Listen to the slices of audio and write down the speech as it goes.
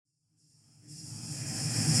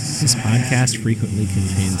This podcast frequently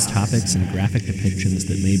contains topics and graphic depictions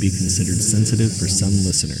that may be considered sensitive for some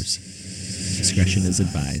listeners. Discretion is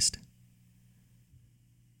advised.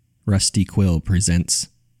 Rusty Quill presents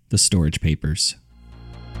The Storage Papers.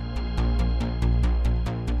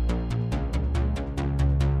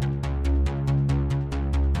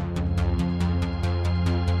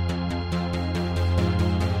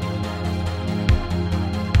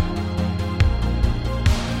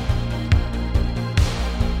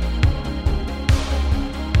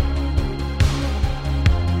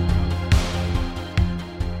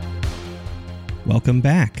 Welcome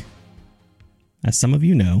back. As some of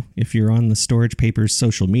you know, if you're on the Storage Papers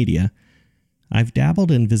social media, I've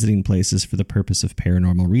dabbled in visiting places for the purpose of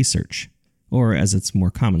paranormal research, or as it's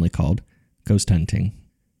more commonly called, ghost hunting.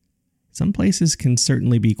 Some places can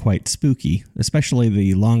certainly be quite spooky, especially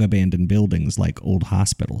the long-abandoned buildings like old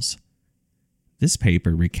hospitals. This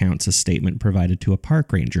paper recounts a statement provided to a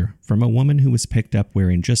park ranger from a woman who was picked up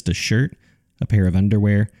wearing just a shirt, a pair of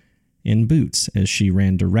underwear, and boots as she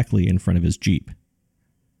ran directly in front of his Jeep.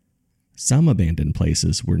 Some abandoned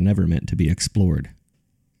places were never meant to be explored.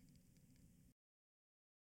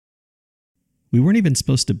 We weren't even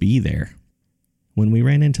supposed to be there. When we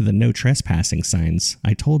ran into the no trespassing signs,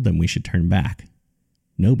 I told them we should turn back.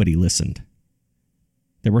 Nobody listened.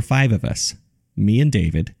 There were 5 of us, me and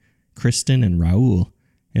David, Kristen and Raul,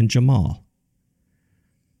 and Jamal.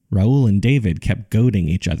 Raul and David kept goading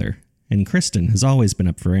each other, and Kristen has always been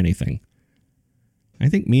up for anything. I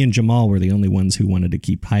think me and Jamal were the only ones who wanted to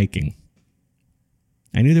keep hiking.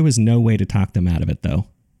 I knew there was no way to talk them out of it, though,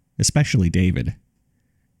 especially David.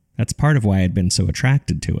 That's part of why I'd been so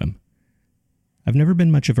attracted to him. I've never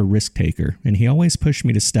been much of a risk taker, and he always pushed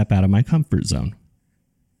me to step out of my comfort zone.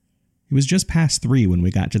 It was just past 3 when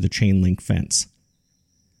we got to the chain link fence.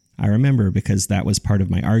 I remember because that was part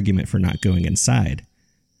of my argument for not going inside.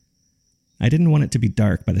 I didn't want it to be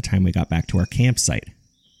dark by the time we got back to our campsite.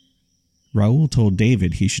 Raul told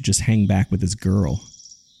David he should just hang back with his girl.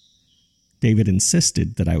 David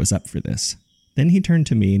insisted that I was up for this. Then he turned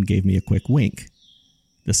to me and gave me a quick wink.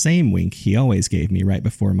 The same wink he always gave me right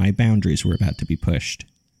before my boundaries were about to be pushed.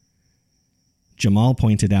 Jamal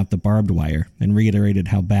pointed out the barbed wire and reiterated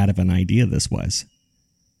how bad of an idea this was.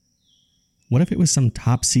 What if it was some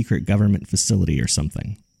top-secret government facility or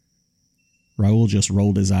something? Raul just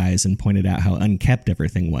rolled his eyes and pointed out how unkept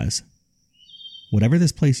everything was. Whatever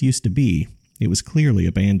this place used to be, it was clearly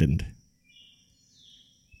abandoned.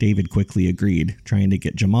 David quickly agreed, trying to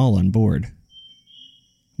get Jamal on board.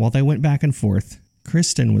 While they went back and forth,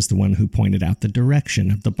 Kristen was the one who pointed out the direction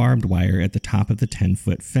of the barbed wire at the top of the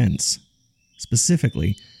 10-foot fence.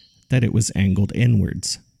 Specifically, that it was angled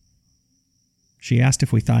inwards. She asked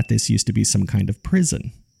if we thought this used to be some kind of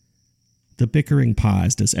prison. The bickering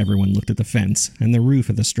paused as everyone looked at the fence and the roof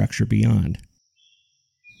of the structure beyond.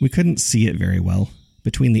 We couldn't see it very well.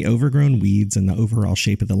 Between the overgrown weeds and the overall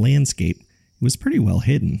shape of the landscape, it was pretty well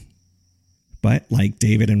hidden. But, like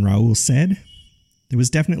David and Raul said, there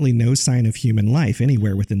was definitely no sign of human life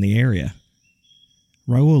anywhere within the area.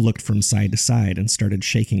 Raul looked from side to side and started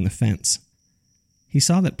shaking the fence. He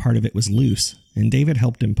saw that part of it was loose, and David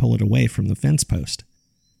helped him pull it away from the fence post.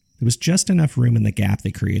 There was just enough room in the gap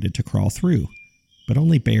they created to crawl through, but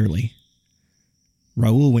only barely.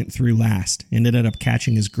 Raul went through last and ended up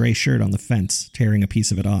catching his gray shirt on the fence, tearing a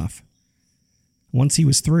piece of it off. Once he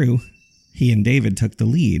was through, he and David took the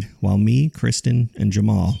lead, while me, Kristen, and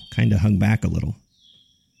Jamal kinda hung back a little.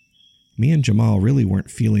 Me and Jamal really weren't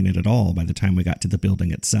feeling it at all by the time we got to the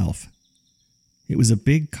building itself. It was a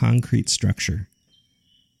big concrete structure.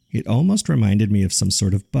 It almost reminded me of some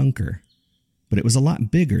sort of bunker, but it was a lot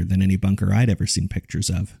bigger than any bunker I'd ever seen pictures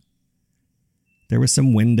of. There were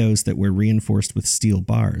some windows that were reinforced with steel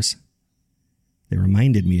bars. They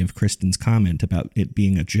reminded me of Kristen's comment about it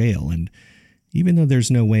being a jail, and even though there's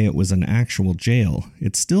no way it was an actual jail,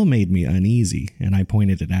 it still made me uneasy, and I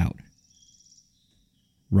pointed it out.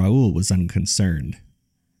 Raul was unconcerned.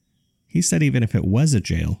 He said even if it was a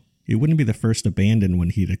jail, it wouldn't be the first abandoned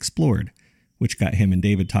one he'd explored, which got him and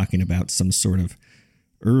David talking about some sort of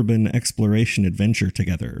urban exploration adventure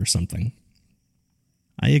together or something.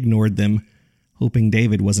 I ignored them, hoping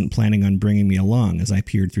David wasn't planning on bringing me along as I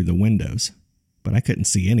peered through the windows, but I couldn't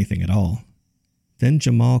see anything at all. Then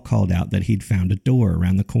Jamal called out that he'd found a door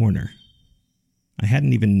around the corner. I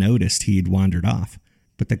hadn't even noticed he'd wandered off,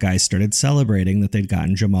 but the guys started celebrating that they'd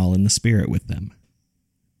gotten Jamal in the spirit with them.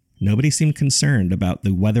 Nobody seemed concerned about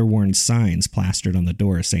the weather-worn signs plastered on the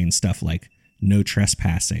door saying stuff like, "No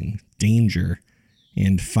trespassing," "danger,"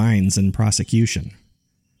 and "fines and prosecution."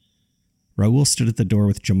 Raul stood at the door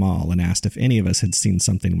with Jamal and asked if any of us had seen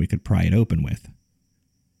something we could pry it open with.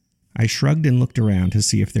 I shrugged and looked around to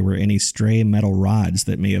see if there were any stray metal rods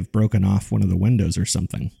that may have broken off one of the windows or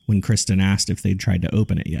something, when Kristen asked if they'd tried to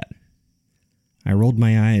open it yet. I rolled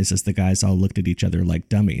my eyes as the guys all looked at each other like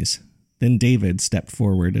dummies. Then David stepped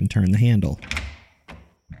forward and turned the handle.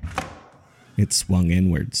 It swung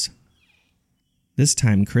inwards. This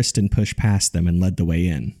time, Kristen pushed past them and led the way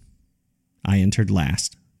in. I entered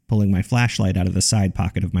last, pulling my flashlight out of the side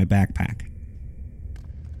pocket of my backpack.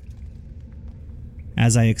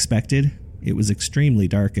 As I expected, it was extremely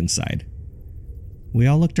dark inside. We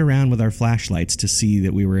all looked around with our flashlights to see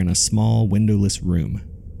that we were in a small, windowless room.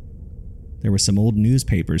 There were some old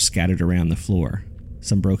newspapers scattered around the floor,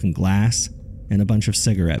 some broken glass, and a bunch of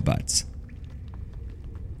cigarette butts.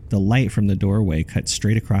 The light from the doorway cut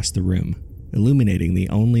straight across the room, illuminating the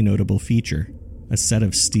only notable feature, a set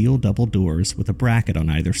of steel double doors with a bracket on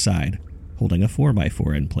either side, holding a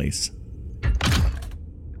 4x4 in place.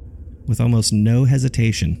 With almost no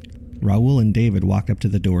hesitation, Raul and David walked up to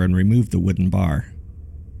the door and removed the wooden bar.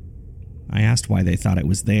 I asked why they thought it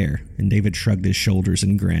was there, and David shrugged his shoulders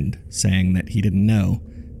and grinned, saying that he didn't know,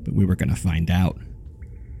 but we were going to find out.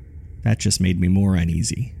 That just made me more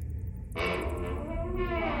uneasy.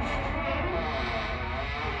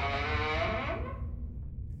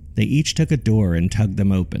 They each took a door and tugged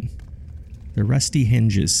them open. The rusty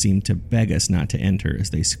hinges seemed to beg us not to enter as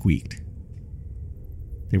they squeaked.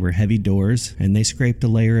 They were heavy doors, and they scraped a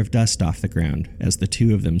layer of dust off the ground as the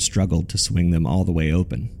two of them struggled to swing them all the way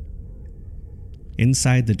open.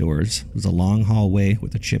 Inside the doors was a long hallway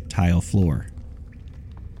with a chipped tile floor.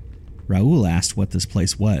 Raul asked what this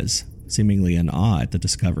place was, seemingly in awe at the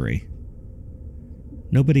discovery.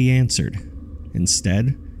 Nobody answered.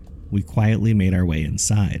 Instead, we quietly made our way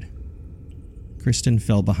inside. Kristen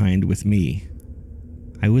fell behind with me.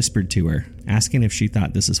 I whispered to her, asking if she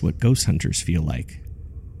thought this is what ghost hunters feel like.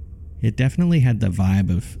 It definitely had the vibe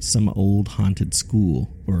of some old haunted school,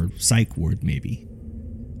 or psych ward maybe.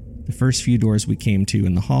 The first few doors we came to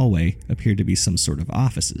in the hallway appeared to be some sort of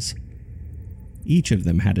offices. Each of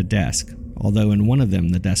them had a desk, although in one of them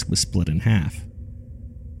the desk was split in half.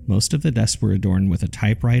 Most of the desks were adorned with a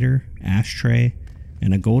typewriter, ashtray,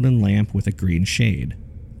 and a golden lamp with a green shade,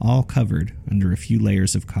 all covered under a few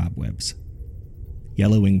layers of cobwebs.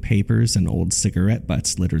 Yellowing papers and old cigarette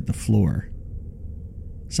butts littered the floor.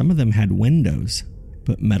 Some of them had windows,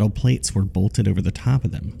 but metal plates were bolted over the top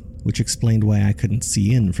of them, which explained why I couldn't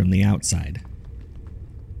see in from the outside.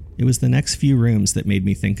 It was the next few rooms that made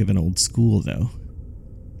me think of an old school, though.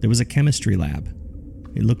 There was a chemistry lab.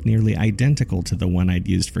 It looked nearly identical to the one I'd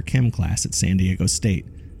used for chem class at San Diego State,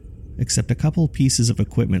 except a couple pieces of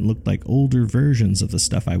equipment looked like older versions of the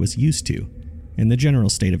stuff I was used to, in the general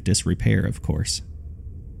state of disrepair, of course.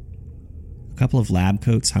 A couple of lab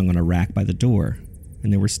coats hung on a rack by the door,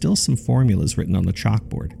 and there were still some formulas written on the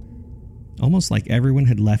chalkboard, almost like everyone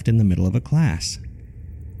had left in the middle of a class.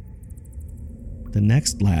 The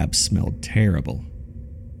next lab smelled terrible.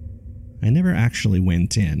 I never actually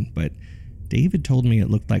went in, but David told me it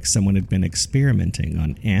looked like someone had been experimenting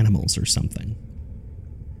on animals or something.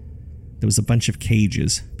 There was a bunch of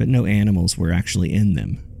cages, but no animals were actually in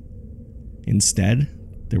them. Instead,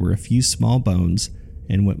 there were a few small bones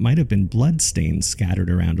and what might have been blood stains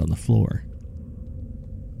scattered around on the floor.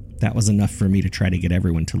 That was enough for me to try to get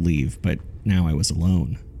everyone to leave, but now I was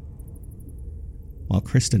alone. While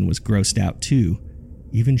Kristen was grossed out too,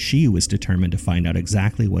 even she was determined to find out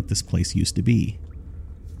exactly what this place used to be.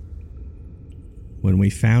 When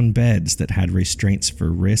we found beds that had restraints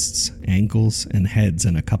for wrists, ankles, and heads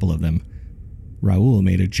in a couple of them, Raul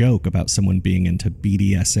made a joke about someone being into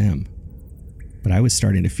BDSM, but I was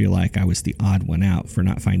starting to feel like I was the odd one out for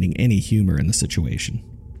not finding any humor in the situation.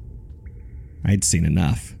 I'd seen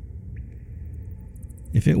enough.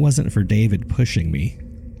 If it wasn't for David pushing me,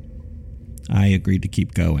 I agreed to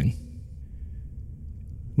keep going.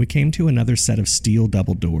 We came to another set of steel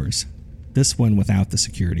double doors, this one without the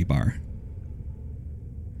security bar.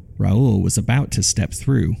 Raul was about to step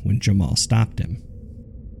through when Jamal stopped him.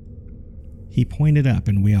 He pointed up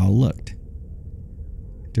and we all looked.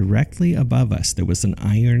 Directly above us there was an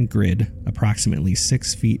iron grid approximately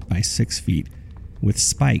 6 feet by 6 feet with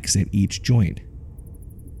spikes at each joint.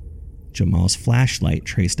 Jamal's flashlight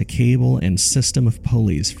traced a cable and system of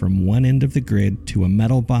pulleys from one end of the grid to a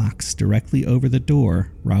metal box directly over the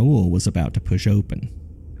door Raul was about to push open.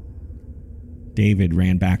 David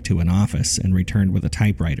ran back to an office and returned with a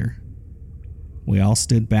typewriter. We all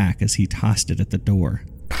stood back as he tossed it at the door.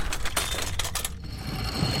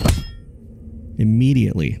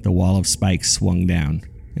 Immediately, the wall of spikes swung down,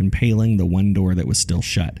 impaling the one door that was still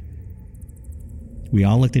shut. We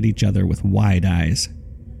all looked at each other with wide eyes.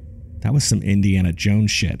 That was some Indiana Jones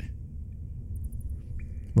shit,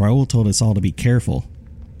 Raul told us all to be careful,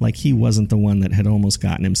 like he wasn't the one that had almost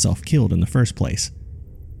gotten himself killed in the first place.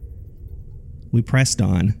 We pressed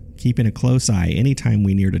on, keeping a close eye anytime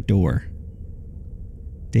we neared a door.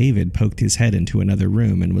 David poked his head into another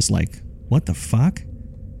room and was like, "What the fuck?"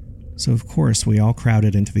 So of course we all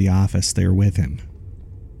crowded into the office there with him.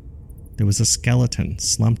 There was a skeleton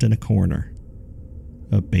slumped in a corner.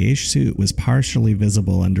 A beige suit was partially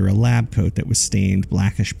visible under a lab coat that was stained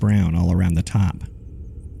blackish brown all around the top.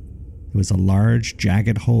 There was a large,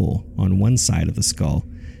 jagged hole on one side of the skull,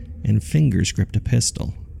 and fingers gripped a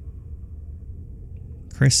pistol.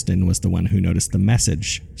 Kristen was the one who noticed the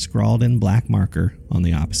message scrawled in black marker on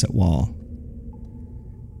the opposite wall.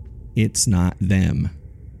 "It's not them,"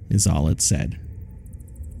 is all it said.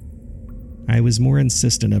 I was more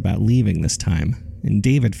insistent about leaving this time, and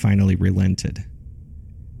David finally relented.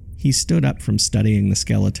 He stood up from studying the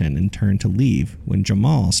skeleton and turned to leave when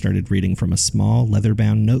Jamal started reading from a small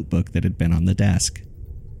leather-bound notebook that had been on the desk.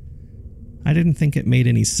 I didn't think it made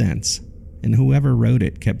any sense, and whoever wrote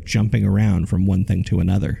it kept jumping around from one thing to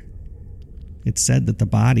another. It said that the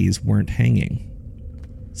bodies weren't hanging.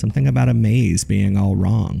 Something about a maze being all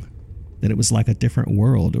wrong, that it was like a different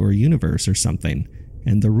world or universe or something,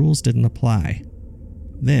 and the rules didn't apply.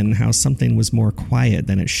 Then how something was more quiet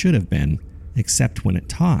than it should have been, except when it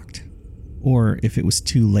talked, or if it was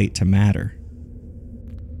too late to matter.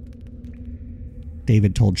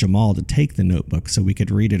 David told Jamal to take the notebook so we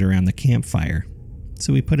could read it around the campfire,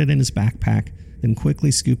 so he put it in his backpack, then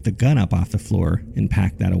quickly scooped the gun up off the floor and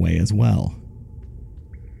packed that away as well.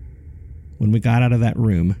 When we got out of that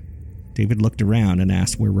room, David looked around and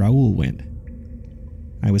asked where Raul went.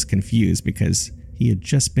 I was confused because he had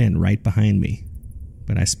just been right behind me,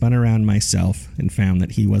 but I spun around myself and found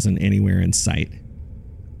that he wasn't anywhere in sight.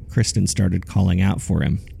 Kristen started calling out for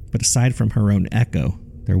him, but aside from her own echo,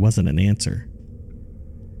 there wasn't an answer.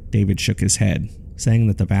 David shook his head, saying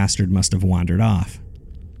that the bastard must have wandered off.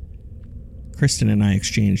 Kristen and I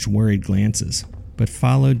exchanged worried glances, but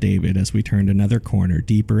followed David as we turned another corner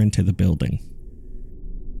deeper into the building.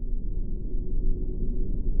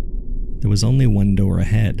 There was only one door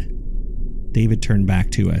ahead. David turned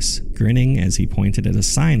back to us, grinning as he pointed at a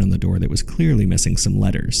sign on the door that was clearly missing some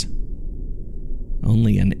letters.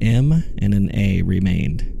 Only an M and an A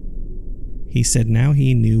remained. He said now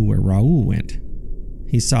he knew where Raul went.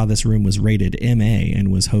 He saw this room was rated MA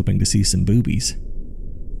and was hoping to see some boobies.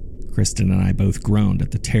 Kristen and I both groaned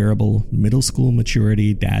at the terrible, middle school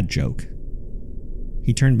maturity dad joke.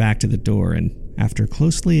 He turned back to the door and, after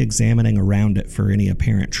closely examining around it for any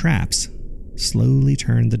apparent traps, slowly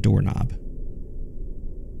turned the doorknob.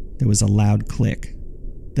 There was a loud click,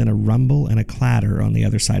 then a rumble and a clatter on the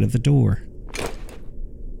other side of the door.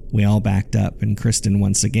 We all backed up, and Kristen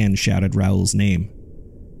once again shouted Raul's name.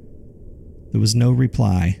 There was no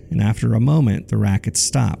reply, and after a moment the racket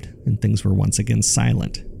stopped, and things were once again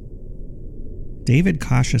silent. David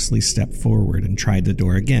cautiously stepped forward and tried the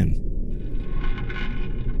door again.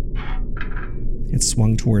 It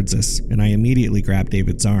swung towards us, and I immediately grabbed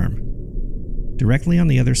David's arm. Directly on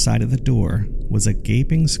the other side of the door was a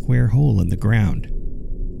gaping square hole in the ground.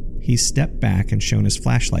 He stepped back and shone his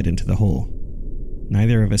flashlight into the hole.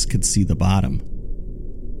 Neither of us could see the bottom.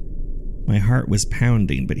 My heart was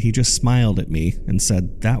pounding, but he just smiled at me and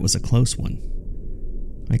said that was a close one.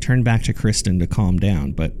 I turned back to Kristen to calm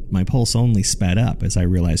down, but my pulse only sped up as I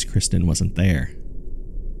realized Kristen wasn't there.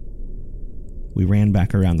 We ran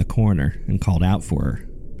back around the corner and called out for her,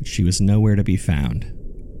 but she was nowhere to be found.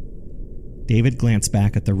 David glanced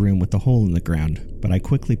back at the room with the hole in the ground, but I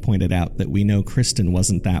quickly pointed out that we know Kristen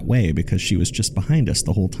wasn't that way because she was just behind us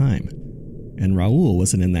the whole time, and Raul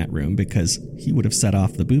wasn't in that room because he would have set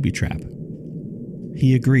off the booby trap.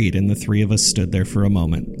 He agreed, and the three of us stood there for a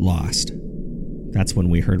moment, lost. That's when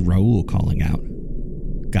we heard Raul calling out,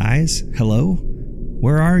 "Guys, hello?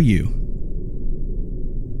 Where are you?"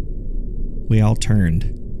 We all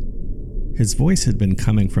turned. His voice had been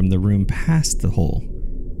coming from the room past the hole.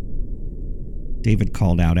 David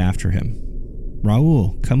called out after him,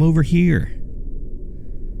 "Raul, come over here."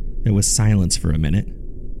 There was silence for a minute.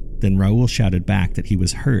 Then Raul shouted back that he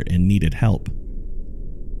was hurt and needed help.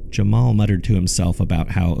 Jamal muttered to himself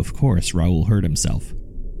about how, of course, Raul hurt himself.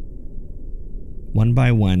 One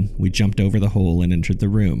by one, we jumped over the hole and entered the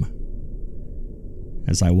room.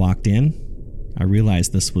 As I walked in, I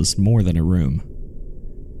realized this was more than a room.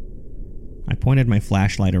 I pointed my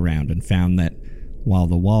flashlight around and found that, while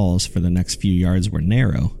the walls for the next few yards were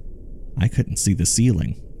narrow, I couldn't see the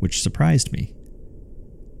ceiling, which surprised me.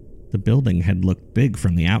 The building had looked big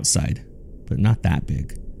from the outside, but not that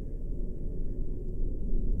big.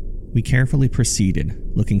 We carefully proceeded,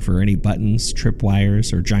 looking for any buttons,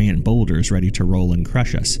 tripwires, or giant boulders ready to roll and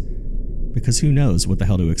crush us, because who knows what the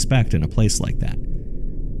hell to expect in a place like that.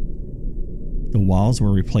 The walls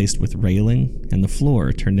were replaced with railing, and the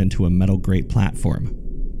floor turned into a metal grate platform.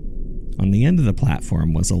 On the end of the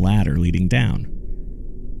platform was a ladder leading down.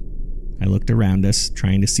 I looked around us,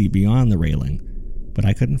 trying to see beyond the railing, but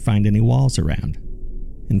I couldn't find any walls around.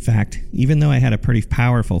 In fact, even though I had a pretty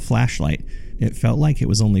powerful flashlight, it felt like it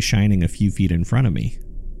was only shining a few feet in front of me.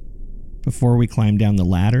 Before we climbed down the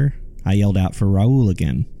ladder, I yelled out for Raul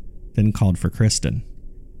again, then called for Kristen.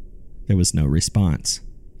 There was no response,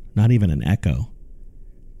 not even an echo.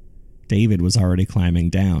 David was already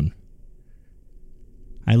climbing down.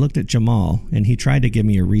 I looked at Jamal, and he tried to give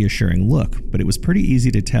me a reassuring look, but it was pretty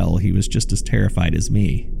easy to tell he was just as terrified as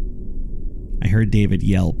me. I heard David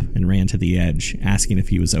yelp and ran to the edge, asking if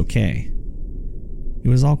he was okay. It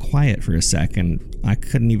was all quiet for a second. I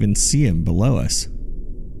couldn't even see him below us.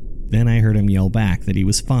 Then I heard him yell back that he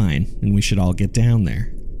was fine and we should all get down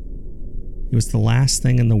there. It was the last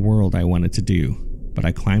thing in the world I wanted to do, but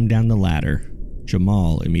I climbed down the ladder,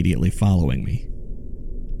 Jamal immediately following me.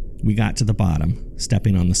 We got to the bottom,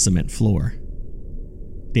 stepping on the cement floor.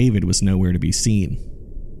 David was nowhere to be seen.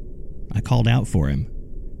 I called out for him.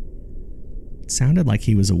 It sounded like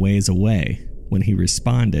he was a ways away when he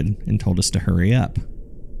responded and told us to hurry up.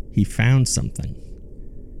 He found something.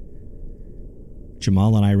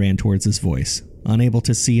 Jamal and I ran towards his voice, unable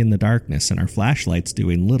to see in the darkness and our flashlights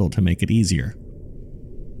doing little to make it easier.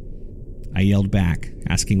 I yelled back,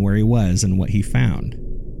 asking where he was and what he found.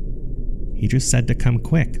 He just said to come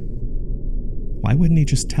quick. Why wouldn't he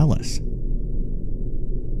just tell us?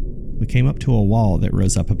 We came up to a wall that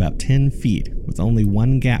rose up about 10 feet with only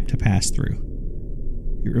one gap to pass through.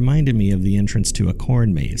 It reminded me of the entrance to a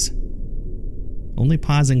corn maze. Only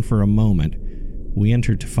pausing for a moment, we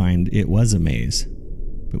entered to find it was a maze,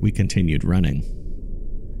 but we continued running.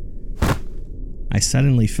 I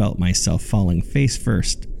suddenly felt myself falling face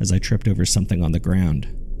first as I tripped over something on the ground.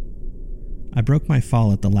 I broke my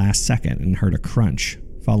fall at the last second and heard a crunch,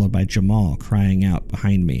 followed by Jamal crying out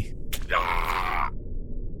behind me.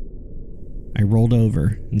 I rolled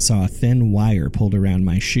over and saw a thin wire pulled around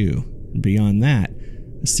my shoe, and beyond that,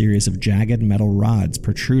 a series of jagged metal rods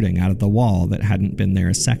protruding out of the wall that hadn't been there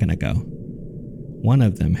a second ago. One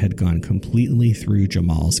of them had gone completely through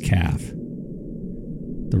Jamal's calf.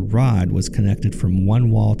 The rod was connected from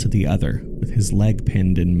one wall to the other, with his leg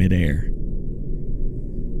pinned in midair.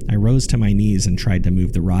 I rose to my knees and tried to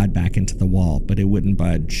move the rod back into the wall, but it wouldn't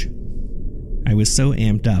budge. I was so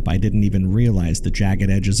amped up I didn't even realize the jagged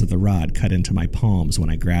edges of the rod cut into my palms when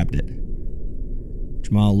I grabbed it.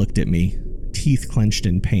 Jamal looked at me, teeth clenched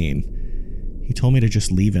in pain. He told me to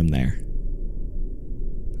just leave him there.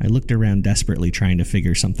 I looked around desperately trying to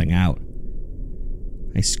figure something out.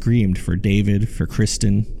 I screamed for David, for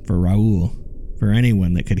Kristen, for Raul, for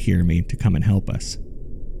anyone that could hear me to come and help us.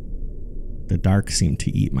 The dark seemed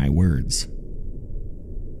to eat my words.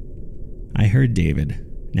 I heard David,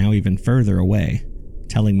 now even further away,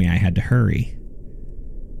 telling me I had to hurry.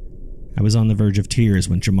 I was on the verge of tears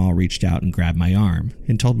when Jamal reached out and grabbed my arm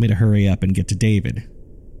and told me to hurry up and get to David.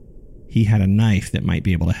 He had a knife that might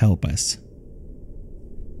be able to help us.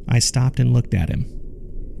 I stopped and looked at him.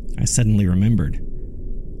 I suddenly remembered.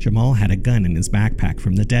 Jamal had a gun in his backpack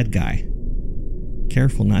from the dead guy.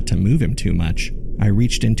 Careful not to move him too much, I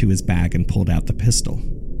reached into his bag and pulled out the pistol.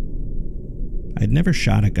 I'd never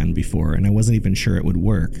shot a gun before, and I wasn't even sure it would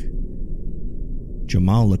work.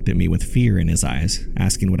 Jamal looked at me with fear in his eyes,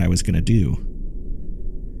 asking what I was going to do.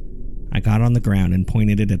 I got on the ground and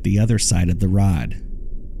pointed it at the other side of the rod.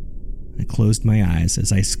 I closed my eyes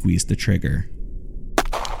as I squeezed the trigger.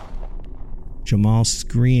 Jamal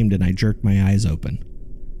screamed and I jerked my eyes open.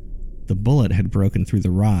 The bullet had broken through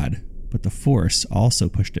the rod, but the force also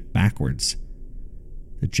pushed it backwards,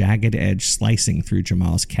 the jagged edge slicing through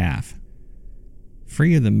Jamal's calf.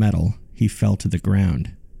 Free of the metal, he fell to the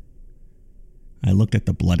ground. I looked at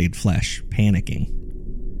the bloodied flesh, panicking.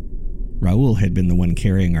 Raul had been the one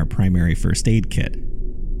carrying our primary first aid kit.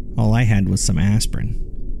 All I had was some aspirin.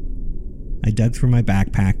 I dug through my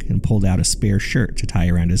backpack and pulled out a spare shirt to tie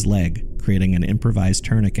around his leg, creating an improvised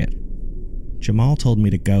tourniquet. Jamal told me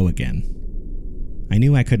to go again. I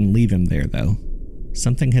knew I couldn't leave him there, though.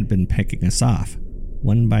 Something had been picking us off,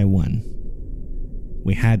 one by one.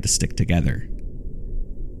 We had to stick together.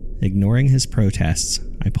 Ignoring his protests,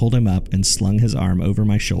 I pulled him up and slung his arm over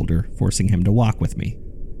my shoulder, forcing him to walk with me.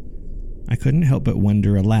 I couldn't help but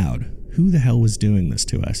wonder aloud who the hell was doing this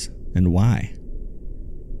to us, and why.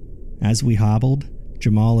 As we hobbled,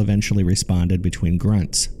 Jamal eventually responded between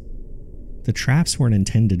grunts. The traps weren't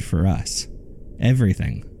intended for us.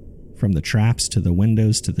 Everything, from the traps to the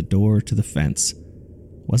windows to the door to the fence,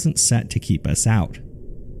 wasn't set to keep us out.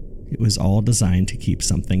 It was all designed to keep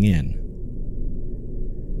something in.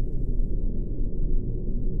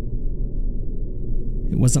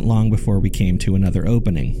 It wasn't long before we came to another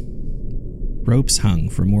opening. Ropes hung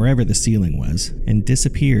from wherever the ceiling was and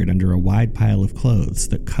disappeared under a wide pile of clothes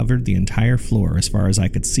that covered the entire floor as far as I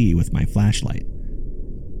could see with my flashlight.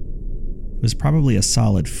 It was probably a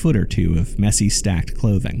solid foot or two of messy stacked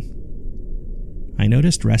clothing. I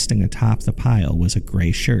noticed resting atop the pile was a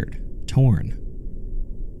gray shirt, torn.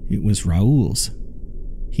 It was Raoul's.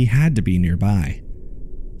 He had to be nearby.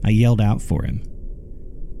 I yelled out for him.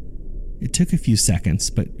 It took a few seconds,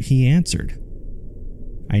 but he answered.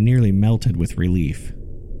 I nearly melted with relief.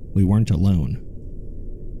 We weren't alone.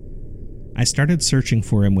 I started searching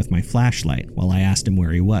for him with my flashlight while I asked him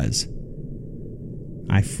where he was.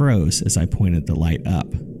 I froze as I pointed the light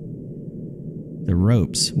up. The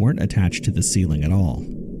ropes weren't attached to the ceiling at all.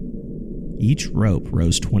 Each rope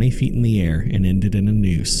rose 20 feet in the air and ended in a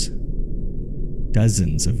noose.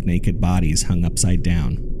 Dozens of naked bodies hung upside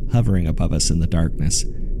down, hovering above us in the darkness,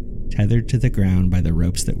 tethered to the ground by the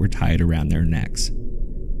ropes that were tied around their necks.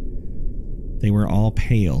 They were all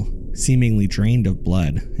pale, seemingly drained of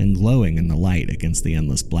blood, and glowing in the light against the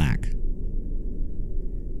endless black.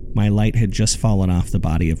 My light had just fallen off the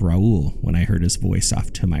body of Raoul when I heard his voice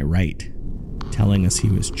off to my right, telling us he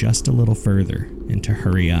was just a little further and to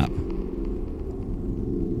hurry up.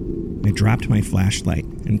 I dropped my flashlight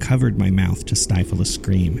and covered my mouth to stifle a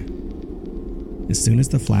scream. As soon as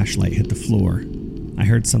the flashlight hit the floor, I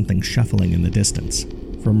heard something shuffling in the distance,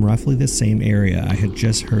 from roughly the same area I had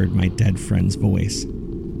just heard my dead friend's voice.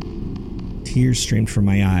 Tears streamed from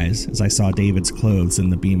my eyes as I saw David's clothes in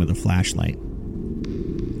the beam of the flashlight.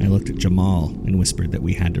 I looked at Jamal and whispered that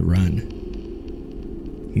we had to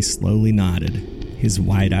run. He slowly nodded, his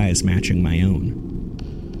wide eyes matching my own.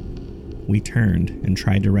 We turned and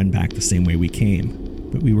tried to run back the same way we came,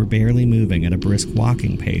 but we were barely moving at a brisk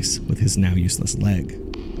walking pace with his now useless leg.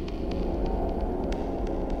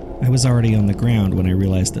 I was already on the ground when I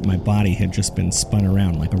realized that my body had just been spun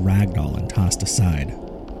around like a rag doll and tossed aside.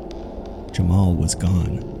 Jamal was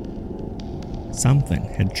gone. Something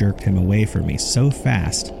had jerked him away from me so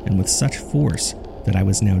fast and with such force that I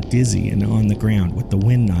was now dizzy and on the ground with the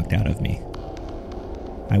wind knocked out of me.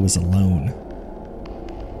 I was alone.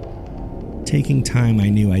 Taking time I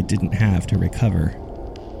knew I didn't have to recover,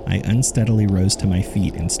 I unsteadily rose to my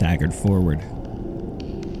feet and staggered forward.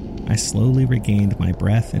 I slowly regained my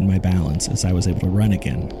breath and my balance as I was able to run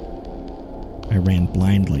again. I ran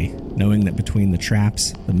blindly, knowing that between the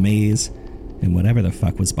traps, the maze, and whatever the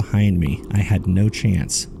fuck was behind me, I had no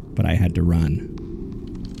chance, but I had to run.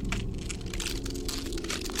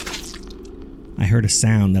 I heard a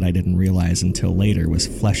sound that I didn't realize until later was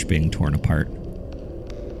flesh being torn apart.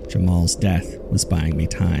 Jamal's death was buying me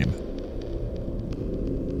time.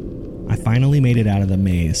 I finally made it out of the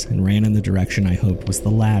maze and ran in the direction I hoped was the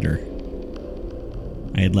ladder.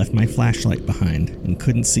 I had left my flashlight behind and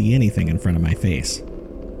couldn't see anything in front of my face.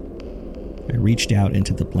 I reached out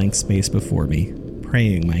into the blank space before me,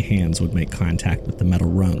 praying my hands would make contact with the metal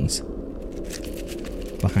rungs.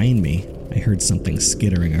 Behind me, I heard something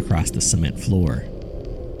skittering across the cement floor.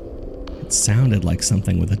 It sounded like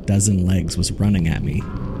something with a dozen legs was running at me.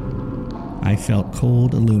 I felt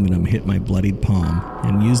cold aluminum hit my bloodied palm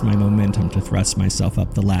and used my momentum to thrust myself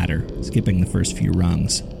up the ladder, skipping the first few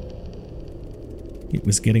rungs. It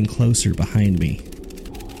was getting closer behind me.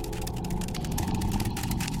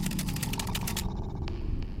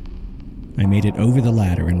 I made it over the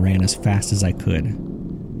ladder and ran as fast as I could.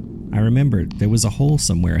 I remembered there was a hole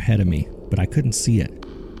somewhere ahead of me, but I couldn't see it.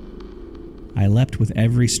 I leapt with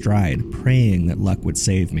every stride, praying that luck would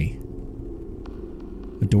save me.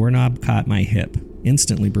 The doorknob caught my hip,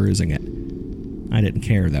 instantly bruising it. I didn't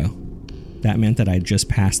care, though. That meant that I'd just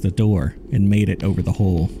passed the door and made it over the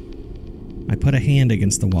hole. I put a hand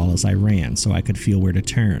against the wall as I ran so I could feel where to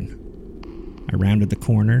turn. I rounded the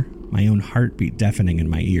corner, my own heartbeat deafening in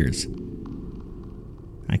my ears.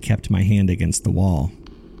 I kept my hand against the wall.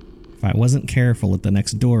 If I wasn't careful at the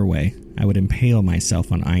next doorway, I would impale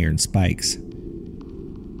myself on iron spikes.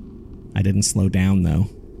 I didn't slow down, though.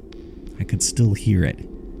 I could still hear it.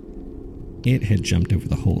 It had jumped over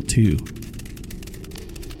the hole, too.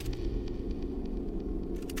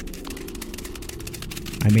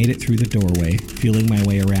 I made it through the doorway, feeling my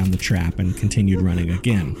way around the trap, and continued running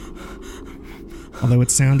again. Although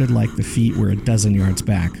it sounded like the feet were a dozen yards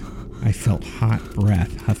back, I felt hot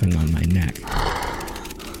breath huffing on my neck.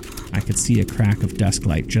 I could see a crack of dusk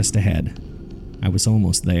light just ahead. I was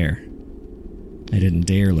almost there. I didn't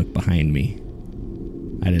dare look behind me.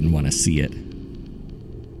 I didn't want to see it.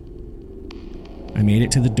 I made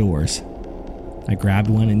it to the doors. I grabbed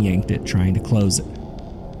one and yanked it, trying to close it.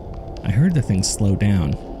 I heard the thing slow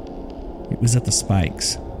down. It was at the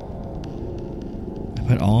spikes. I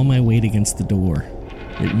put all my weight against the door.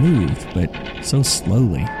 It moved, but so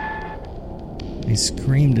slowly. I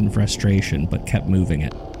screamed in frustration, but kept moving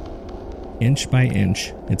it. Inch by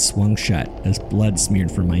inch, it swung shut as blood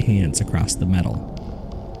smeared from my hands across the metal.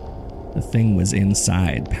 The thing was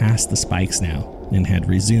inside, past the spikes now, and had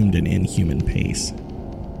resumed an inhuman pace.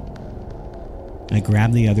 I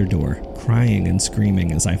grabbed the other door, crying and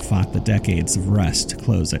screaming as I fought the decades of rust to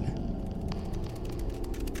close it.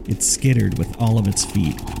 It skittered with all of its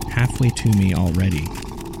feet, halfway to me already.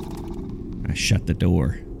 I shut the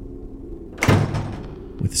door.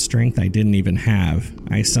 With strength I didn't even have,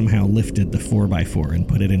 I somehow lifted the 4x4 and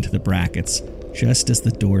put it into the brackets, just as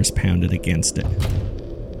the doors pounded against it.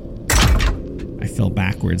 I fell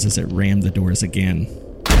backwards as it rammed the doors again.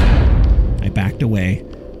 I backed away,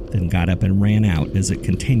 then got up and ran out as it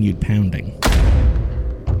continued pounding.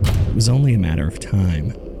 It was only a matter of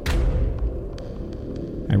time.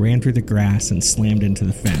 I ran through the grass and slammed into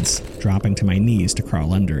the fence, dropping to my knees to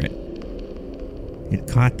crawl under it. It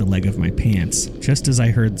caught the leg of my pants, just as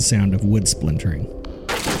I heard the sound of wood splintering.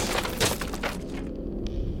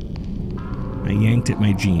 I yanked at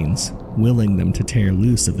my jeans, willing them to tear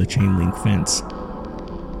loose of the chain link fence.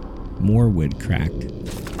 More wood cracked.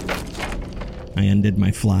 I undid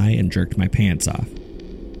my fly and jerked my pants off.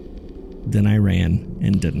 Then I ran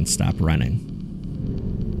and didn't stop running.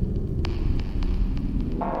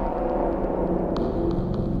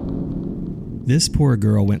 This poor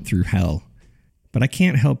girl went through hell, but I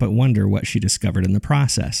can't help but wonder what she discovered in the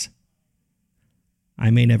process. I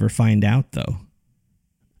may never find out, though.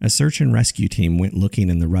 A search and rescue team went looking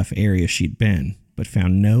in the rough area she'd been, but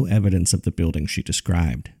found no evidence of the building she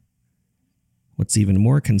described. What's even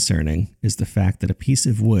more concerning is the fact that a piece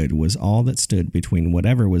of wood was all that stood between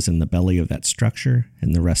whatever was in the belly of that structure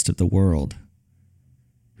and the rest of the world.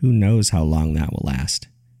 Who knows how long that will last,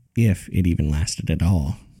 if it even lasted at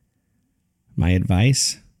all. My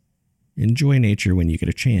advice? Enjoy nature when you get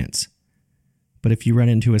a chance. But if you run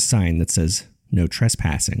into a sign that says, "No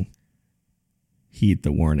trespassing," heed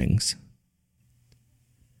the warnings.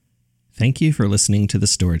 Thank you for listening to The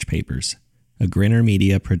Storage Papers, a Grinner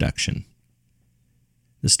Media production.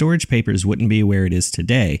 The Storage Papers wouldn't be where it is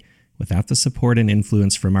today without the support and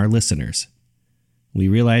influence from our listeners. We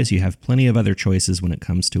realize you have plenty of other choices when it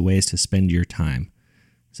comes to ways to spend your time,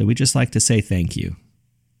 so we'd just like to say thank you.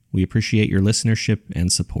 We appreciate your listenership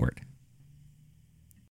and support.